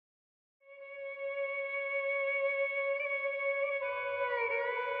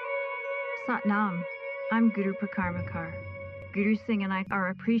Satnam, I'm Guru Prakarmakar. Guru Singh and I are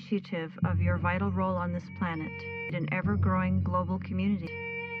appreciative of your vital role on this planet, an ever-growing global community.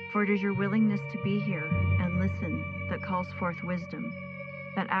 For it is your willingness to be here and listen that calls forth wisdom,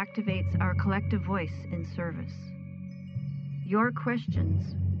 that activates our collective voice in service. Your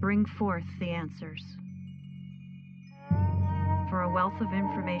questions bring forth the answers. For a wealth of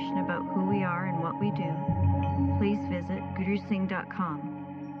information about who we are and what we do, please visit gurusingh.com.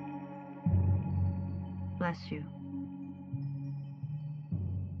 Bless you.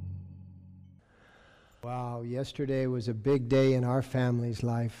 Wow, yesterday was a big day in our family's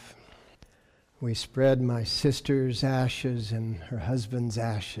life. We spread my sister's ashes and her husband's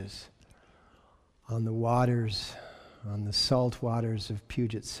ashes on the waters, on the salt waters of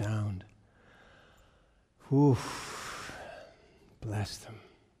Puget Sound. Oof, bless them.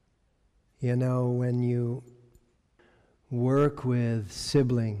 You know, when you work with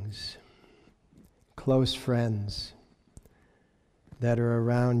siblings, close friends that are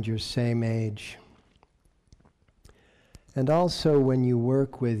around your same age, and also when you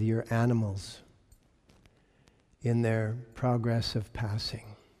work with your animals in their progress of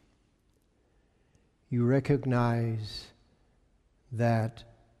passing, you recognize that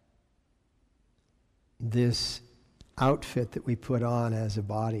this outfit that we put on as a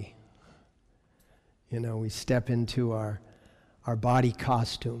body, you know, we step into our body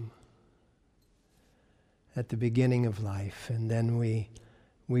costume at the beginning of life, and then we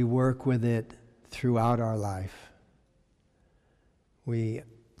work with it throughout our life. We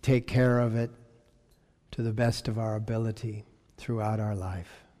take care of it to the best of our ability throughout our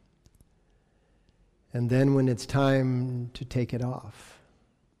life. And then when it's time to take it off,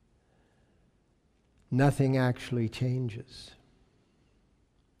 nothing actually changes.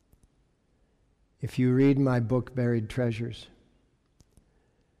 If you read my book, Buried Treasures,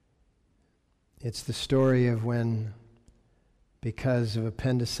 it's the story of when, because of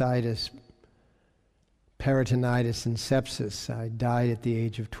appendicitis, peritonitis, and sepsis, I died at the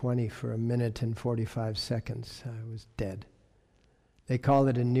age of 20 for 1 minute and 45 seconds. I was dead. They call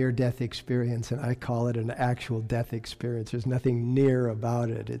it a near-death experience, and I call it an actual death experience. There's nothing near about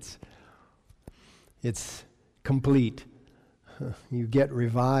it. It's complete. You get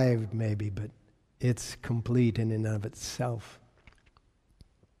revived maybe, but it's complete in and of itself.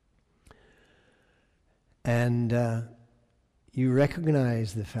 And you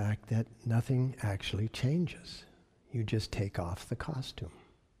recognize the fact that nothing actually changes. You just take off the costume.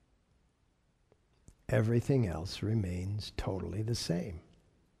 Everything else remains totally the same.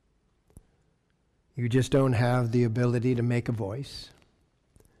 You just don't have the ability to make a voice.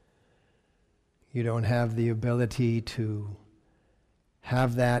 You don't have the ability to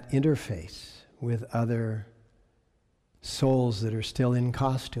have that interface with other souls that are still in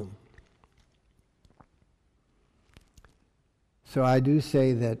costume. So I do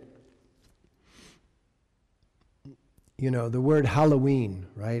say that, you know, the word Halloween,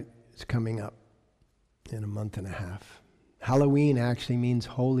 right, is coming up in a month and a half. Halloween actually means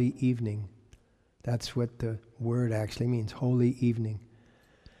holy evening. That's what the word actually means, holy evening.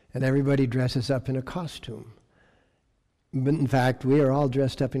 And everybody dresses up in a costume. But in fact, we are all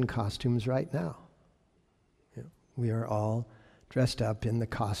dressed up in costumes right now. You know, we are all dressed up in the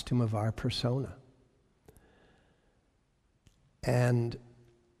costume of our persona. And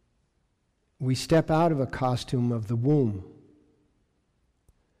we step out of a costume of the womb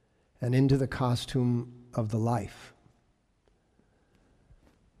and into the costume of the life.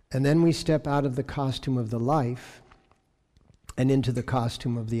 And then we step out of the costume of the life and into the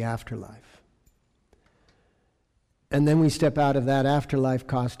costume of the afterlife. And then we step out of that afterlife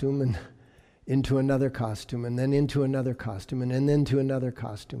costume and into another costume, and then into another costume, and then into another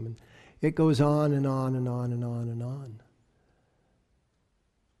costume. And it goes on and on and on and on and on.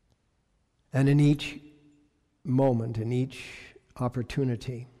 And in each moment, in each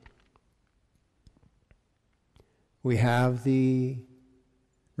opportunity, we have the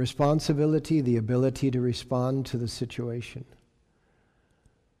responsibility, the ability to respond to the situation.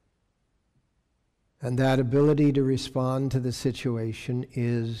 And that ability to respond to the situation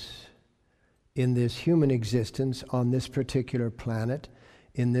is in this human existence on this particular planet,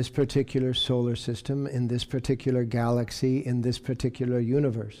 in this particular solar system, in this particular galaxy, in this particular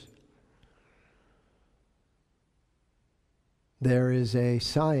universe. There is a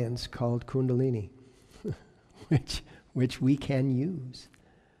science called Kundalini, which we can use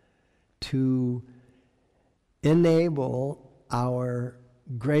to enable our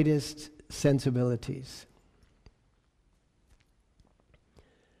greatest sensibilities.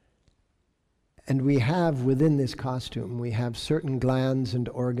 And we have within this costume, we have certain glands and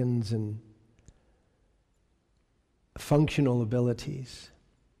organs and functional abilities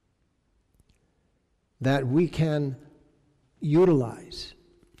that we can utilize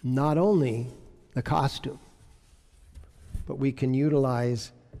not only the costume, but we can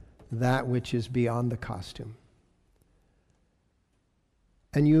utilize that which is beyond the costume.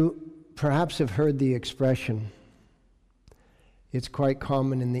 And you perhaps have heard the expression, it's quite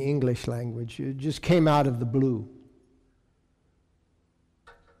common in the English language, it just came out of the blue.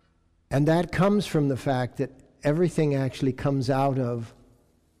 And that comes from the fact that everything actually comes out of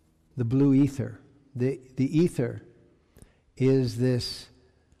the blue ether. The ether is this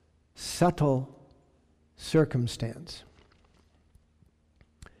subtle circumstance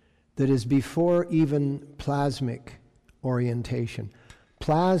that is before even plasmic orientation.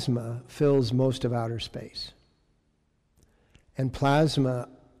 Plasma fills most of outer space. And plasma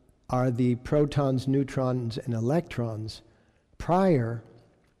are the protons, neutrons, and electrons prior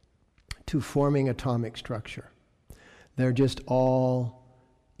to forming atomic structure. They're just all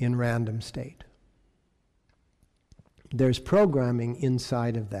in random state. There's programming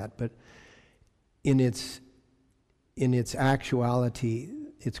inside of that, but in its actuality,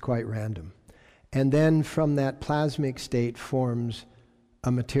 it's quite random. And then from that plasmic state forms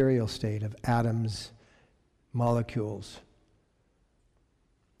a material state of atoms, molecules,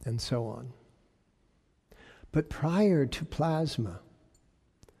 and so on. But prior to plasma,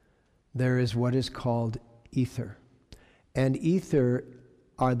 there is what is called ether. And ether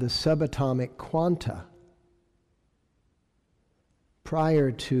are the subatomic quanta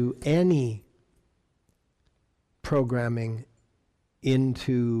prior to any programming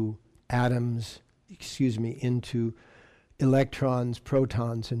into into electrons,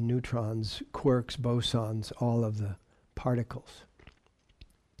 protons, and neutrons, quarks, bosons, all of the particles.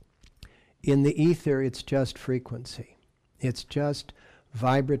 In the ether, it's just frequency. It's just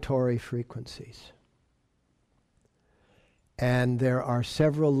vibratory frequencies. And there are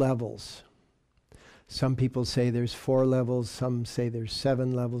several levels. Some people say there's 4 levels, some say there's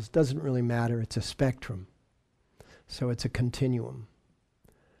 7 levels. Doesn't really matter, it's a spectrum. So it's a continuum.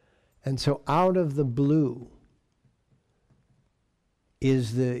 And so out of the blue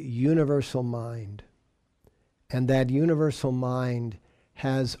is the universal mind. And that universal mind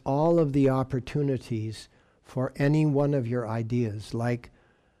has all of the opportunities for any one of your ideas, like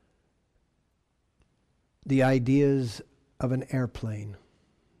the ideas of an airplane.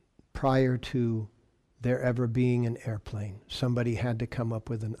 Prior to there ever being an airplane, somebody had to come up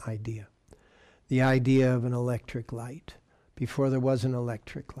with an idea. The idea of an electric light, before there was an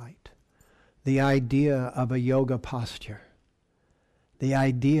electric light. The idea of a yoga posture. The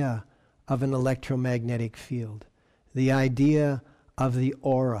idea of an electromagnetic field. The idea of the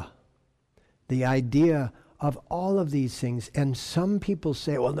aura. The idea of all of these things. And some people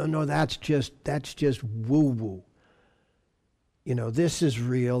say, well, no, that's just woo-woo. You know, this is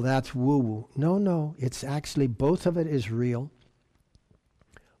real, that's woo-woo. No, it's actually, both of it is real.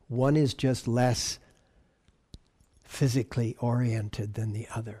 One is just less physically oriented than the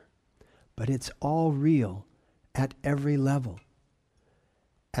other. But it's all real at every level.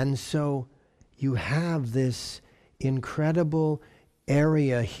 And so you have this incredible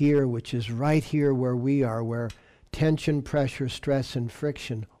area here, which is right here where we are, where tension, pressure, stress, and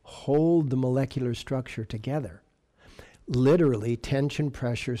friction hold the molecular structure together. Literally, tension,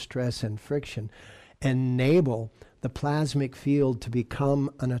 pressure, stress, and friction enable the plasmic field to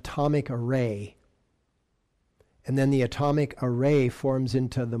become an atomic array. And then the atomic array forms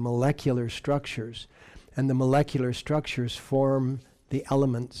into the molecular structures. And the molecular structures form the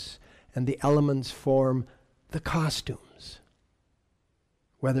elements. And the elements form the costumes.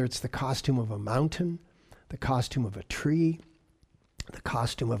 Whether it's the costume of a mountain, the costume of a tree, the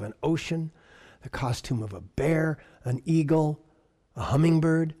costume of an ocean, the costume of a bear, an eagle, a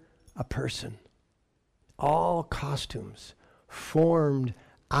hummingbird, a person. All costumes formed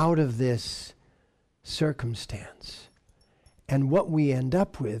out of this circumstance. And what we end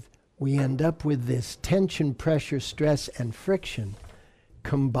up with this tension, pressure, stress, and friction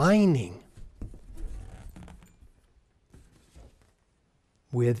combining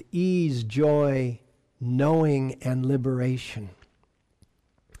with ease, joy, knowing, and liberation.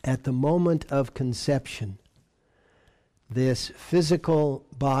 At the moment of conception, this physical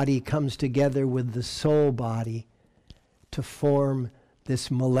body comes together with the soul body to form this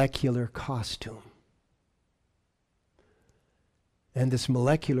molecular costume. And this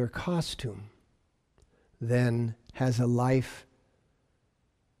molecular costume then has a life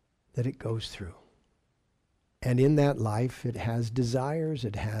that it goes through. And in that life, it has desires,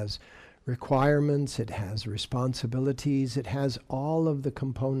 it has requirements, it has responsibilities, it has all of the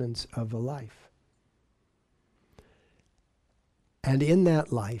components of a life. And in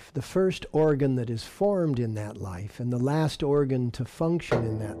that life, the first organ that is formed in that life and the last organ to function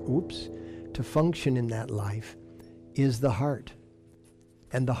in that life is the heart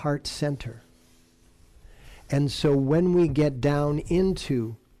and the heart center. And so when we get down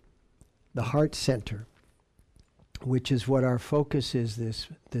into the heart center, which is what our focus is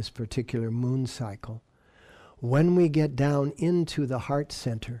this particular moon cycle, when we get down into the heart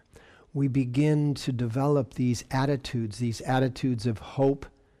center, we begin to develop these attitudes of hope,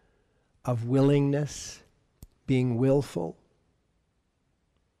 of willingness, being willful,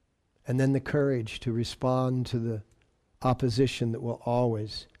 and then the courage to respond to the opposition that will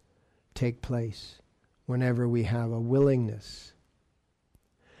always take place whenever we have a willingness.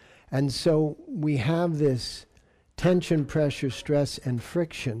 And so we have this tension, pressure, stress, and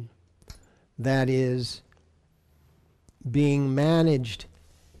friction that is being managed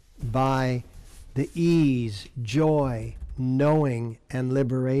by the ease, joy, knowing, and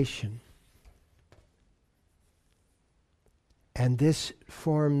liberation. And this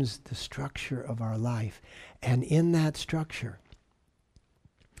forms the structure of our life. And in that structure,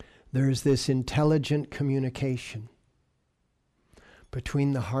 there's this intelligent communication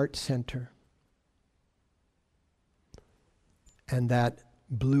between the heart center and that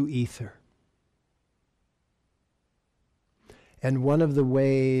blue ether. And one of the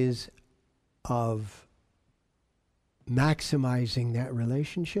ways of maximizing that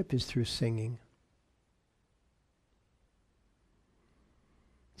relationship is through singing.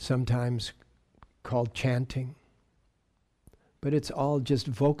 Sometimes called chanting, but it's all just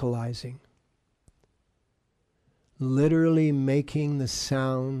vocalizing. Literally making the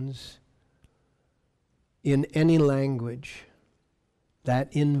sounds in any language that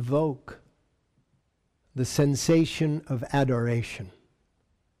invoke the sensation of adoration.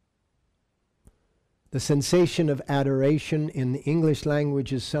 The sensation of adoration in the English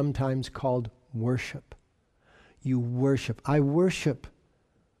language is sometimes called worship. You worship. I worship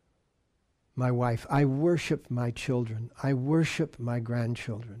my wife. I worship my children. I worship my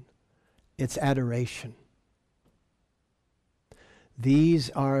grandchildren. It's adoration. These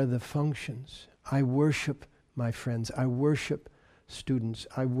are the functions. I worship my friends. I worship students.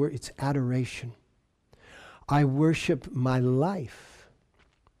 It's adoration. I worship my life.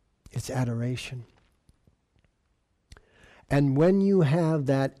 It's adoration. And when you have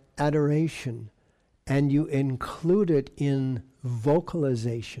that adoration and you include it in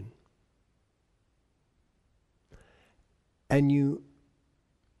vocalization, and you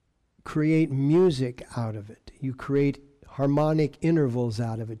create music out of it, you create harmonic intervals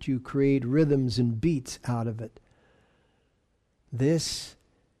out of it, you create rhythms and beats out of it, this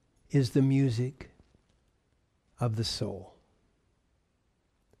is the music of the soul.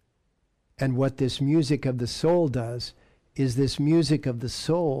 And what this music of the soul does is this music of the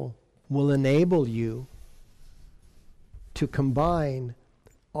soul will enable you to combine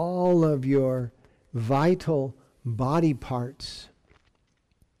all of your vital body parts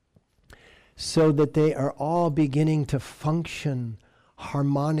so that they are all beginning to function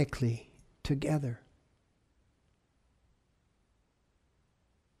harmonically together.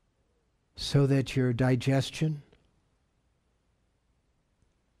 So that your digestion,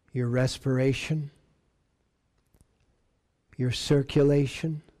 your respiration, your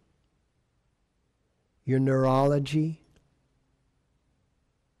circulation, your neurology,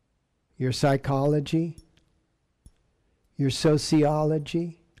 your psychology, your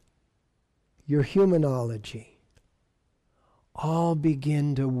sociology, your humanology, all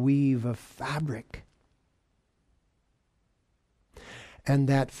begin to weave a fabric. And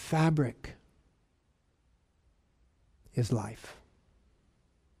that fabric is life.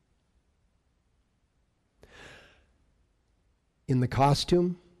 In the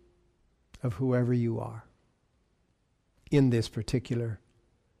costume of whoever you are in this particular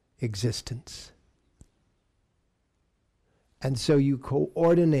existence. And so you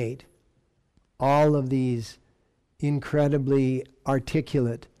coordinate all of these incredibly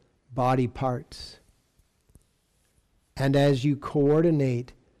articulate body parts. And as you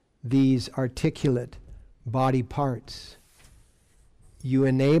coordinate these articulate body parts, you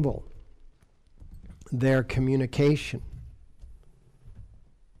enable their communication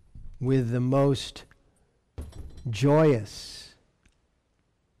with the most joyous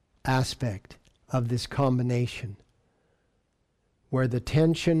aspect of this combination, where the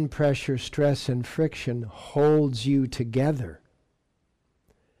tension, pressure, stress, and friction holds you together,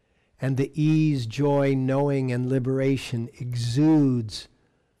 and the ease, joy, knowing, and liberation exudes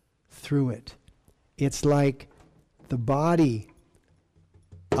through it. It's like the body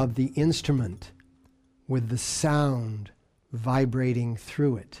of the instrument with the sound vibrating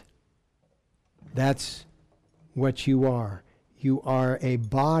through it. That's what you are. You are a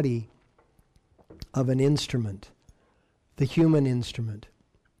body of an instrument, the human instrument.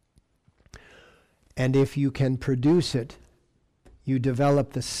 And if you can produce it, you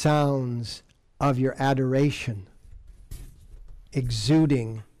develop the sounds of your adoration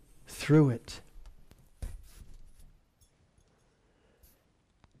exuding through it.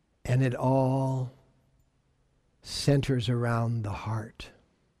 And it all centers around the heart.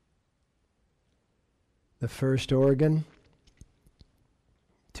 The first organ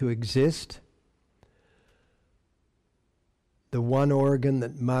to exist, the one organ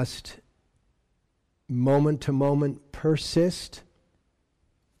that must moment to moment persist,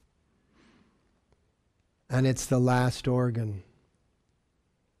 and it's the last organ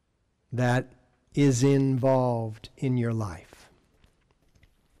that is involved in your life.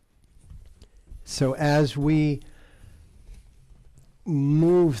 So as we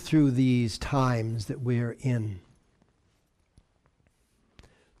move through these times that we're in,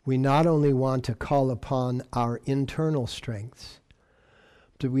 we not only want to call upon our internal strengths,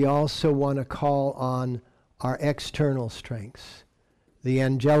 but we also want to call on our external strengths, the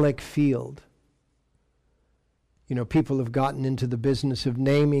angelic field. You know, people have gotten into the business of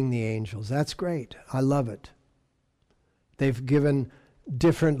naming the angels. That's great. I love it. They've given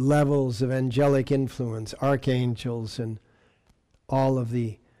different levels of angelic influence, archangels and all of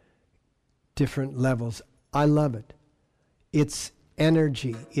the different levels. I love it. It's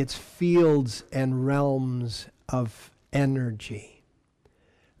energy. It's fields and realms of energy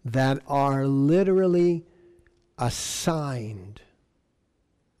that are literally assigned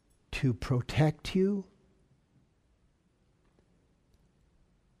to protect you,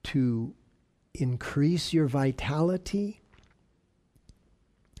 to increase your vitality,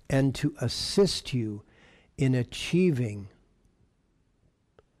 and to assist you in achieving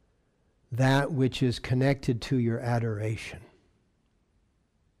that which is connected to your adoration.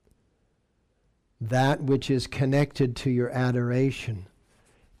 That which is connected to your adoration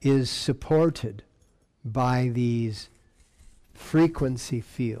is supported by these frequency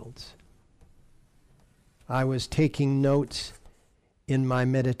fields. I was taking notes in my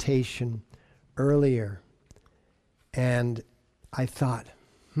meditation earlier, and I thought,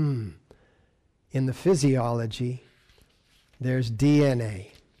 in the physiology, there's DNA.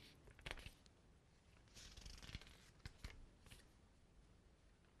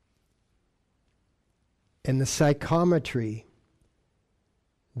 In the psychometry,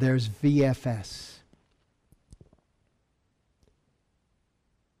 there's VFS.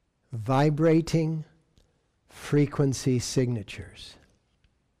 Vibrating frequency signatures.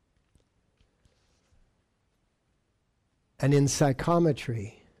 And in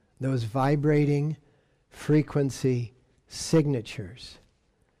psychometry, those vibrating frequency signatures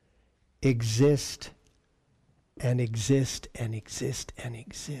exist and exist and exist and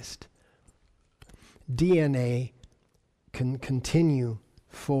exist. DNA can continue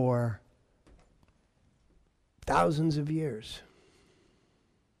for thousands of years,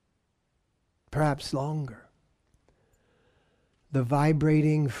 perhaps longer. The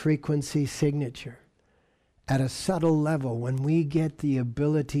vibrating frequency signature, at a subtle level, when we get the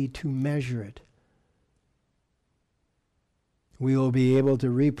ability to measure it, we will be able to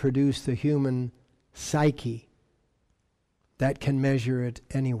reproduce the human psyche that can measure it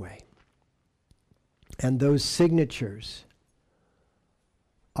anyway. And those signatures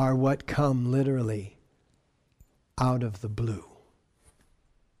are what come literally out of the blue.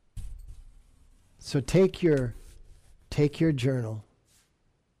 So take your journal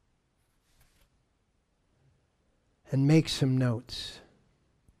and make some notes.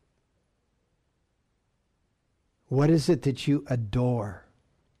 What is it that you adore?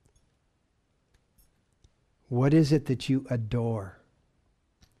 What is it that you adore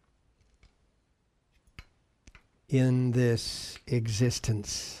in this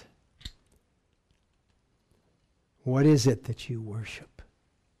existence? What is it that you worship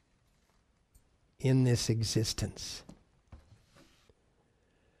in this existence?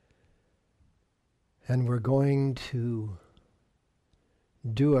 And we're going to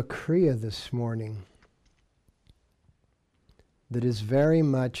do a Kriya this morning that is very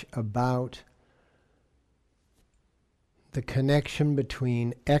much about the connection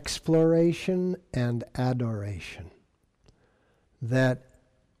between exploration and adoration. That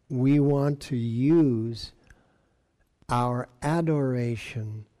we want to use our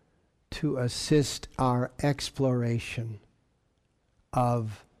adoration to assist our exploration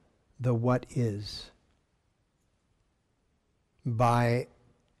of the what is, by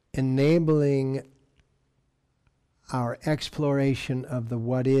enabling our exploration of the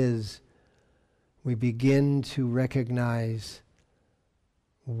what is, we begin to recognize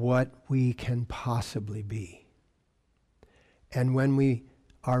what we can possibly be. And when we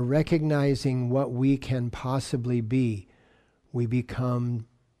are recognizing what we can possibly be, we become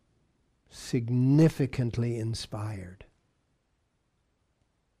significantly inspired.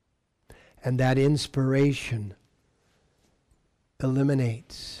 And that inspiration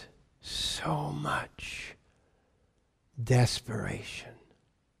eliminates so much desperation.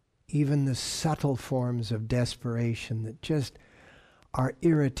 Even the subtle forms of desperation that just are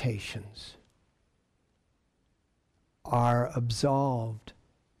irritations are absolved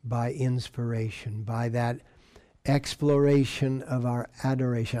by inspiration, by that exploration of our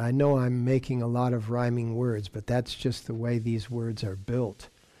adoration. I know I'm making a lot of rhyming words, but that's just the way these words are built.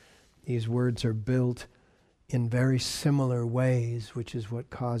 These words are built in very similar ways, which is what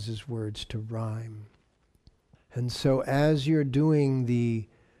causes words to rhyme. And so as you're doing the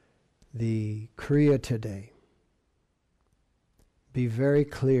Kriya today, be very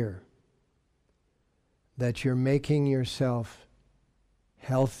clear that you're making yourself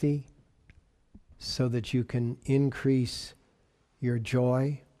healthy so that you can increase your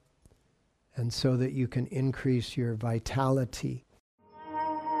joy and so that you can increase your vitality.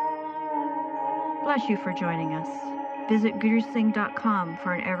 Bless you for joining us. Visit gurusingh.com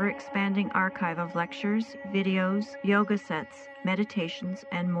for an ever-expanding archive of lectures, videos, yoga sets, meditations,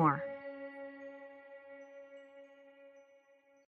 and more.